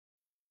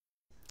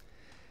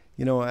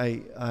You know,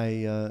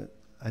 I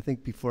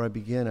think before I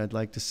begin, I'd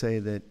like to say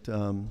that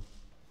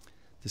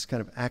this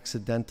kind of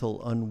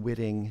accidental,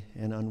 unwitting,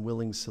 and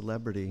unwilling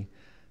celebrity,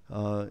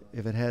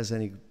 if it has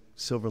any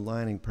silver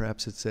lining,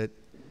 perhaps it's that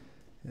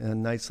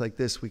on nights like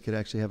this we could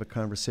actually have a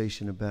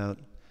conversation about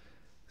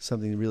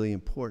something really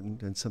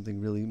important and something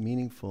really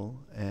meaningful,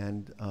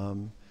 and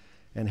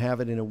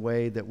have it in a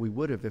way that we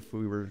would have if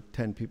we were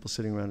 10 people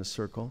sitting around a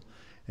circle.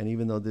 And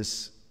even though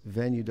this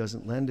venue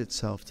doesn't lend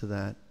itself to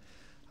that,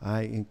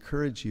 I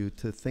encourage you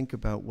to think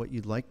about what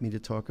you'd like me to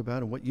talk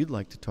about and what you'd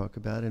like to talk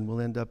about, and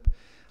we'll end up,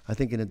 I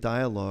think, in a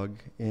dialogue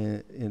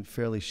in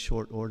fairly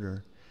short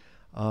order.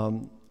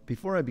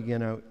 Before I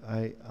begin,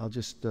 I'll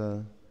just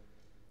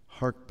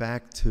hark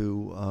back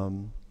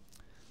to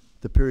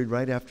the period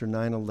right after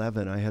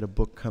 9/11. I had a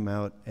book come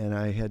out, and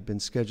I had been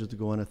scheduled to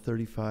go on a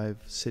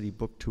 35-city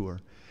book tour.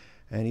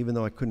 And even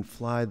though I couldn't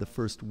fly the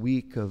first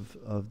week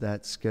of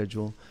that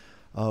schedule,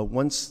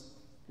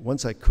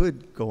 once I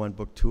could go on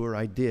book tour,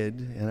 I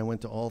did, and I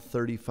went to all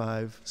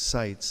 35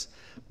 sites,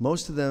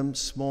 most of them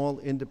small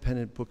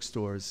independent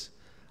bookstores,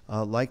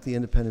 like the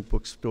independent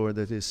bookstore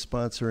that is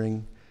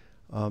sponsoring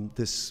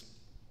this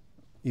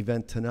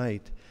event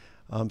tonight.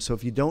 So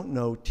if you don't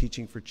know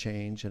Teaching for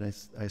Change, and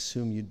I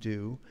assume you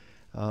do,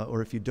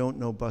 or if you don't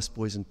know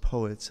Busboys and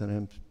Poets, and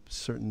I'm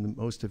certain that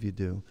most of you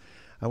do,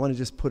 I want to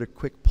just put a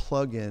quick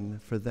plug in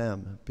for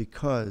them,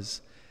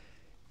 because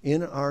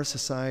in our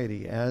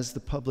society, as the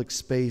public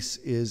space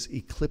is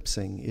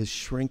eclipsing, is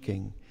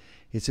shrinking,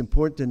 it's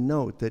important to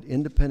note that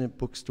independent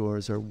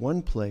bookstores are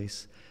one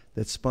place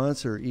that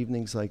sponsor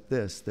evenings like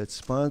this, that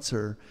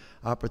sponsor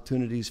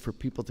opportunities for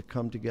people to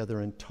come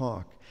together and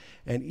talk.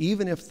 And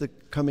even if the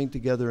coming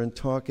together and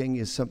talking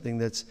is something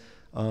that's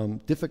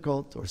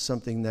difficult, or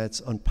something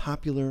that's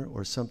unpopular,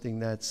 or something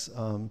that's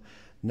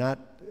not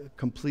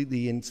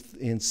completely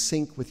in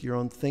sync with your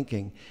own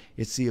thinking,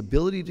 it's the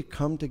ability to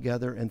come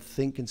together and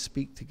think and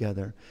speak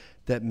together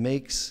that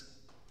makes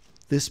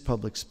this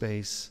public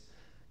space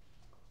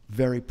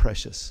very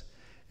precious.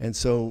 And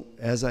so,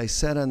 as I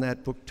said on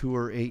that book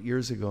tour 8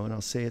 years ago, and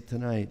I'll say it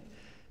tonight,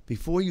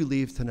 before you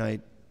leave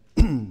tonight,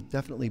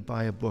 definitely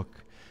buy a book.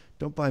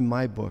 Don't buy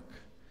my book,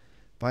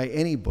 buy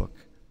any book,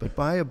 but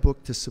buy a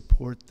book to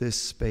support this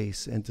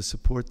space and to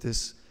support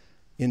this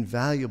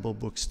invaluable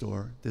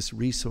bookstore, this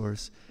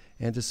resource,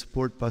 and to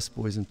support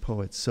Busboys and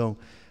Poets. So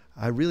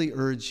I really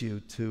urge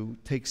you to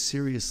take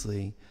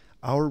seriously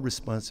our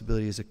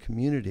responsibility as a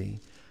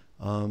community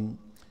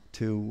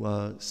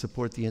to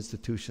support the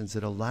institutions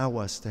that allow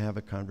us to have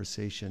a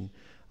conversation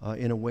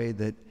in a way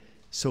that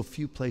so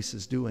few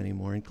places do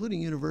anymore,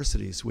 including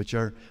universities, which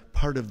are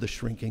part of the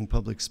shrinking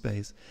public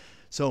space.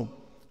 So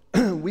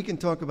we can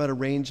talk about a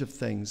range of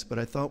things, but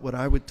I thought what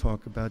I would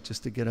talk about,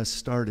 just to get us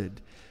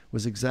started,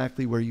 was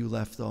exactly where you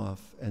left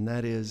off, and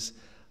that is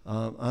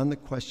on the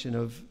question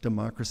of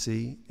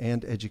democracy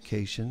and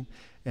education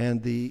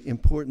and the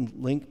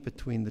important link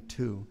between the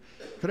two.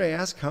 Could I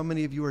ask how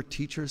many of you are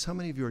teachers? How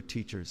many of you are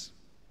teachers?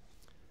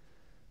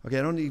 Okay,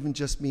 I don't even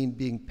just mean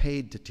being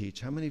paid to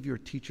teach. How many of you are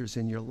teachers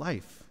in your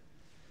life?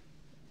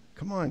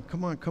 Come on,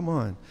 come on, come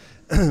on.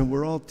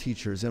 We're all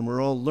teachers and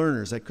we're all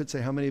learners. I could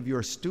say how many of you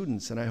are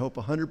students, and I hope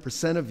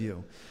 100% of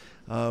you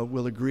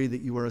will agree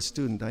that you are a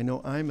student. I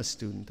know I'm a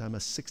student. I'm a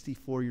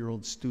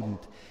 64-year-old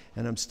student,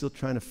 and I'm still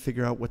trying to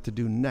figure out what to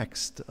do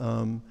next.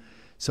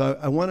 So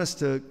I want us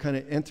to kind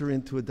of enter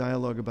into a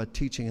dialogue about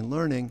teaching and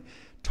learning,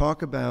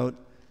 talk about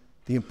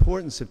the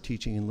importance of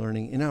teaching and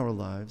learning in our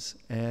lives,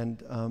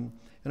 and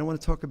I want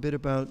to talk a bit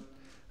about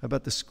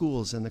the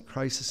schools and the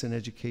crisis in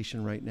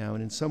education right now,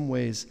 and in some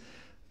ways,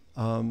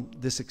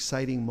 this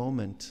exciting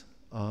moment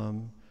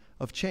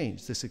of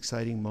change, this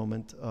exciting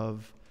moment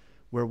of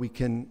where we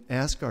can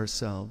ask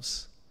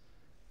ourselves,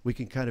 we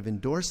can kind of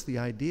endorse the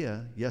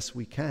idea, yes,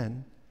 we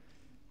can.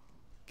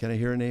 Can I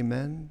hear an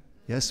amen?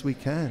 Yes, we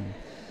can.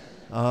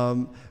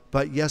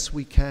 But yes,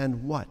 we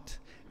can what?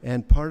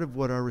 And part of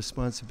what our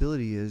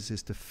responsibility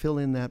is to fill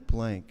in that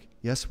blank.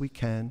 Yes, we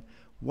can.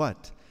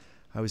 What?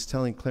 I was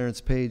telling Clarence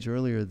Page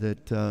earlier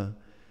that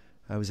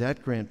I was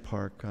at Grant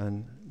Park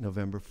on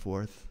November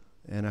 4th,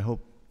 and I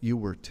hope you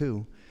were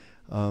too.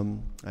 I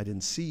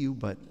didn't see you,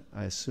 but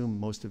I assume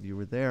most of you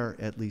were there,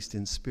 at least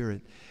in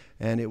spirit.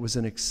 And it was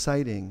an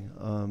exciting,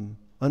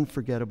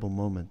 unforgettable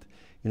moment.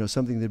 You know,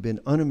 something that had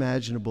been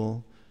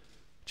unimaginable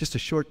just a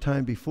short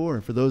time before.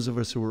 And for those of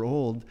us who were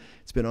old,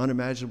 it's been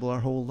unimaginable our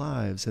whole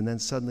lives. And then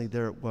suddenly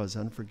there it was,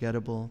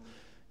 unforgettable,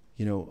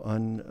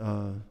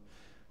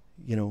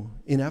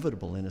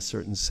 inevitable in a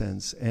certain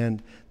sense.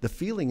 And the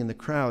feeling in the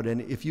crowd,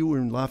 and if you were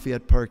in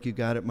Lafayette Park, you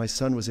got it. My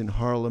son was in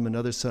Harlem,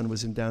 another son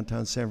was in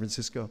downtown San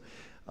Francisco.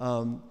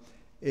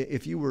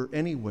 If you were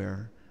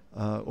anywhere,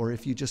 or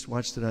if you just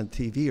watched it on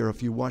TV, or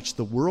if you watched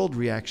the world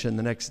reaction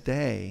the next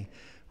day,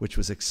 which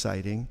was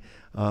exciting.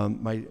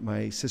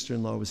 My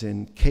sister-in-law was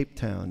in Cape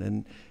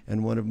Town,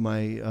 and one of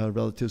my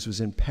relatives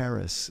was in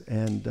Paris,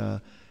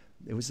 and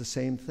it was the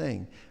same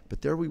thing.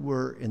 But there we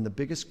were in the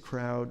biggest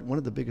crowd, one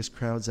of the biggest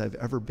crowds I've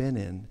ever been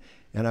in,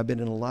 And I've been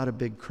in a lot of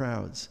big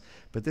crowds.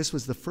 But this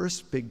was the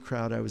first big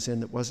crowd I was in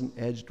that wasn't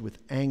edged with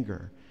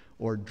anger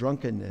or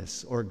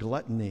drunkenness or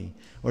gluttony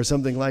or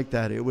something like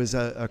that. It was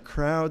a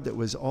crowd that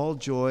was all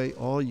joy,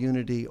 all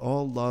unity,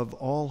 all love,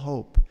 all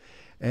hope.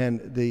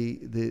 And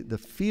the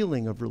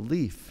feeling of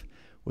relief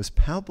was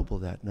palpable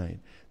that night.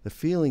 The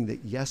feeling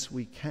that yes,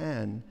 we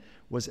can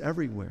was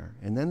everywhere.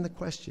 And then the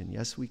question,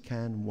 yes, we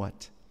can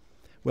what?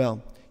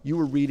 Well, you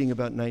were reading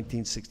about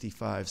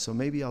 1965, so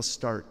maybe I'll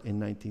start in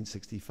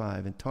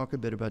 1965 and talk a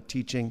bit about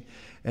teaching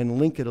and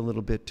link it a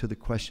little bit to the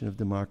question of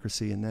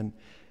democracy. And then,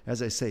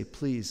 as I say,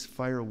 please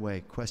fire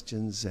away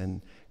questions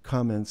and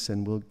comments,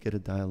 and we'll get a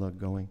dialogue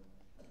going.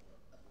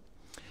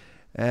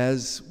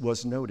 As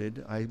was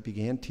noted, I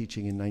began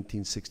teaching in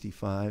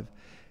 1965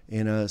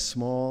 in a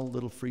small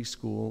little free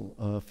school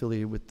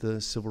affiliated with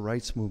the Civil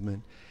Rights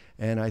Movement.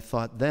 And I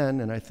thought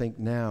then, and I think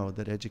now,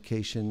 that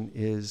education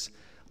is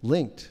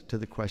linked to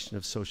the question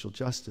of social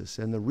justice.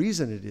 And the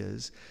reason it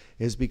is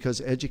because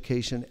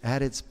education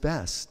at its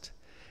best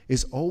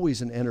is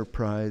always an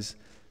enterprise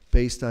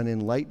based on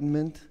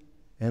enlightenment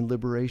and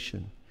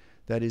liberation.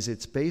 That is,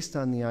 it's based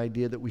on the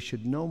idea that we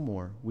should know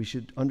more, we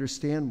should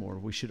understand more,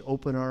 we should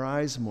open our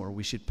eyes more,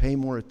 we should pay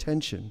more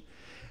attention.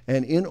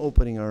 And in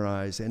opening our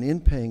eyes and in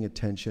paying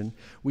attention,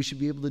 we should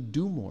be able to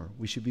do more.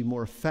 We should be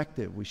more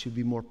effective. We should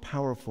be more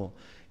powerful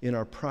in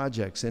our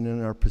projects and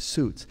in our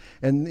pursuits.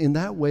 And in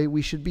that way,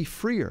 we should be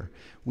freer.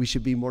 We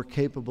should be more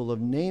capable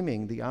of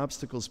naming the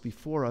obstacles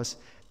before us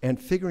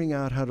and figuring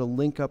out how to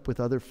link up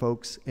with other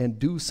folks and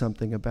do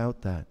something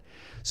about that.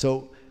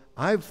 So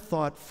I've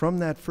thought from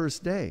that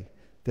first day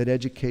that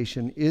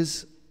education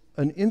is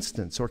an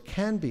instance, or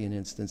can be an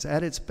instance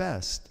at its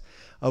best,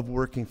 of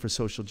working for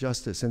social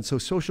justice. And so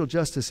social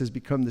justice has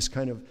become this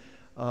kind of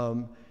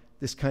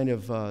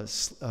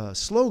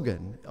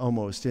slogan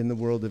almost in the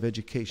world of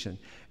education.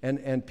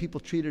 And people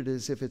treat it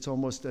as if it's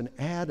almost an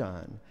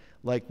add-on,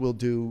 like we'll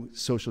do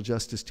social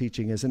justice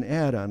teaching as an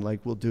add-on, like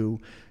we'll do,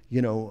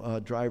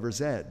 driver's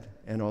ed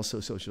and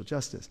also social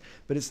justice.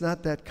 But it's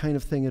not that kind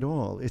of thing at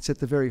all. It's at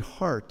the very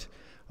heart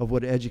of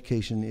what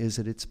education is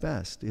at its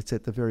best. It's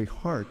at the very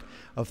heart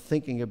of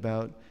thinking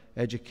about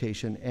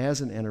education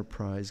as an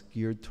enterprise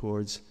geared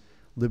towards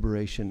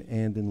liberation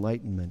and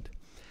enlightenment.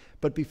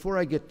 But before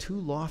I get too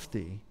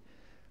lofty,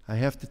 I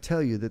have to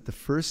tell you that the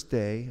first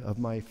day of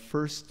my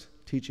first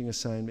teaching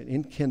assignment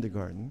in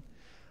kindergarten,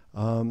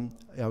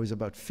 I was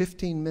about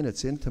 15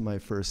 minutes into my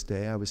first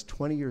day. I was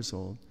 20 years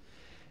old,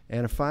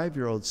 and a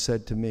 5-year-old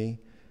said to me,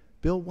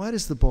 "Bill, why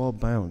does the ball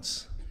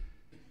bounce?"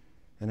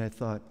 And I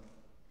thought,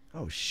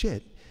 oh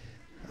shit,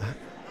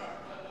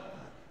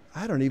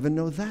 I don't even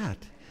know that.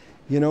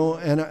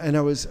 And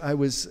I was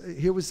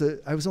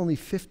only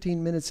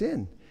 15 minutes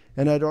in,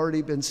 and I'd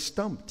already been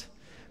stumped,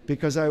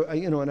 because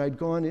and I'd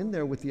gone in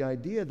there with the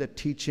idea that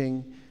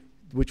teaching,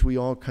 which we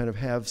all kind of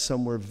have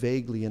somewhere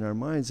vaguely in our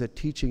minds, that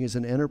teaching is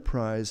an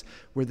enterprise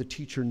where the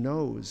teacher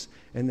knows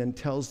and then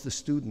tells the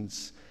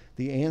students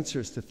the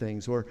answers to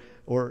things, or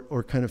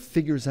kind of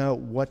figures out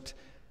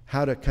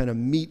how to kind of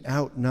mete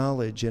out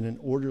knowledge in an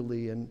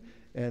orderly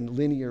and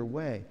linear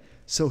way.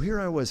 So here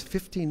I was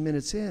 15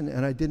 minutes in,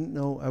 and I didn't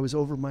know, I was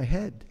over my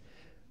head.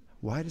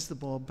 Why does the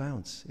ball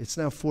bounce? It's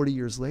now 40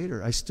 years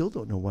later. I still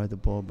don't know why the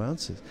ball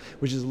bounces,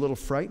 which is a little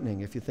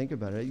frightening if you think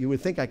about it. You would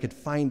think I could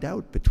find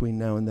out between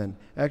now and then.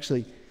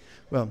 Actually,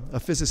 well, a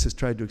physicist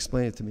tried to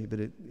explain it to me,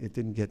 but it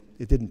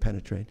didn't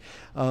penetrate.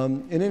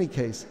 In any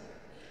case,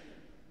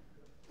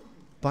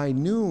 by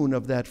noon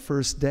of that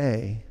first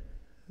day,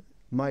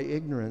 my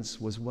ignorance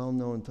was well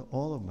known to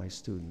all of my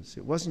students.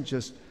 It wasn't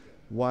just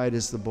why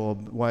does the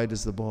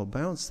ball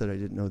bounce that I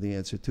didn't know the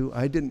answer to.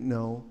 I didn't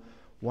know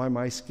why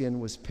my skin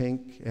was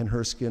pink and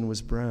her skin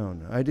was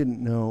brown. I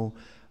didn't know,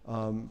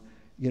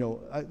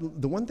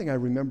 the one thing I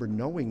remember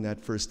knowing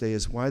that first day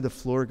is why the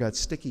floor got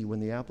sticky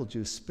when the apple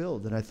juice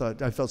spilled. And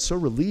I felt so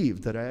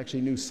relieved that I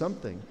actually knew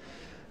something.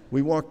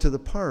 We walked to the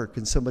park,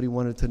 and somebody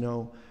wanted to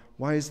know,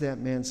 why is that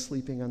man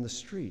sleeping on the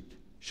street?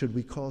 Should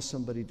we call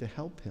somebody to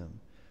help him?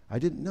 I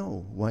didn't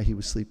know why he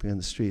was sleeping on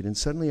the street. And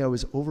suddenly I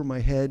was over my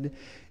head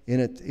in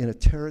a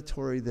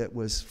territory that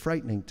was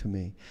frightening to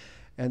me.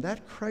 And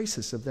that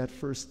crisis of that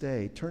first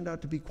day turned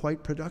out to be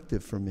quite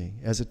productive for me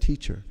as a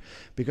teacher,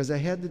 because I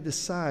had to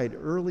decide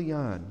early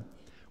on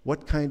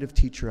what kind of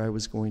teacher I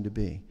was going to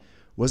be.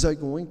 Was I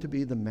going to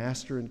be the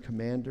master and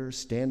commander,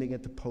 standing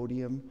at the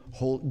podium,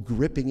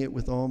 gripping it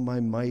with all my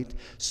might,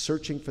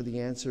 searching for the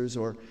answers,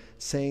 or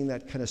saying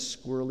that kind of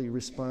squirrely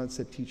response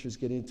that teachers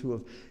get into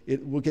of,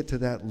 we'll get to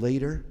that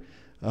later,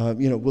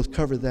 we'll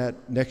cover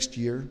that next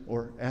year,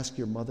 or ask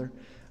your mother.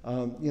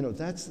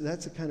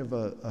 That's a kind of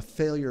a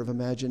failure of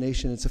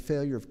imagination. It's a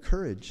failure of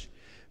courage,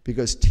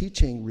 because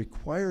teaching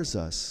requires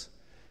us,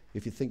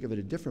 if you think of it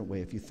a different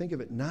way, if you think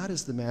of it not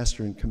as the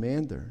master and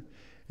commander,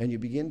 and you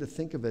begin to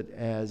think of it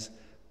as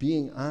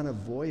being on a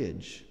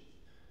voyage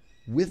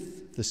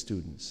with the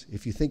students,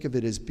 if you think of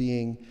it as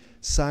being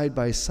side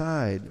by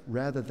side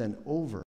rather than over,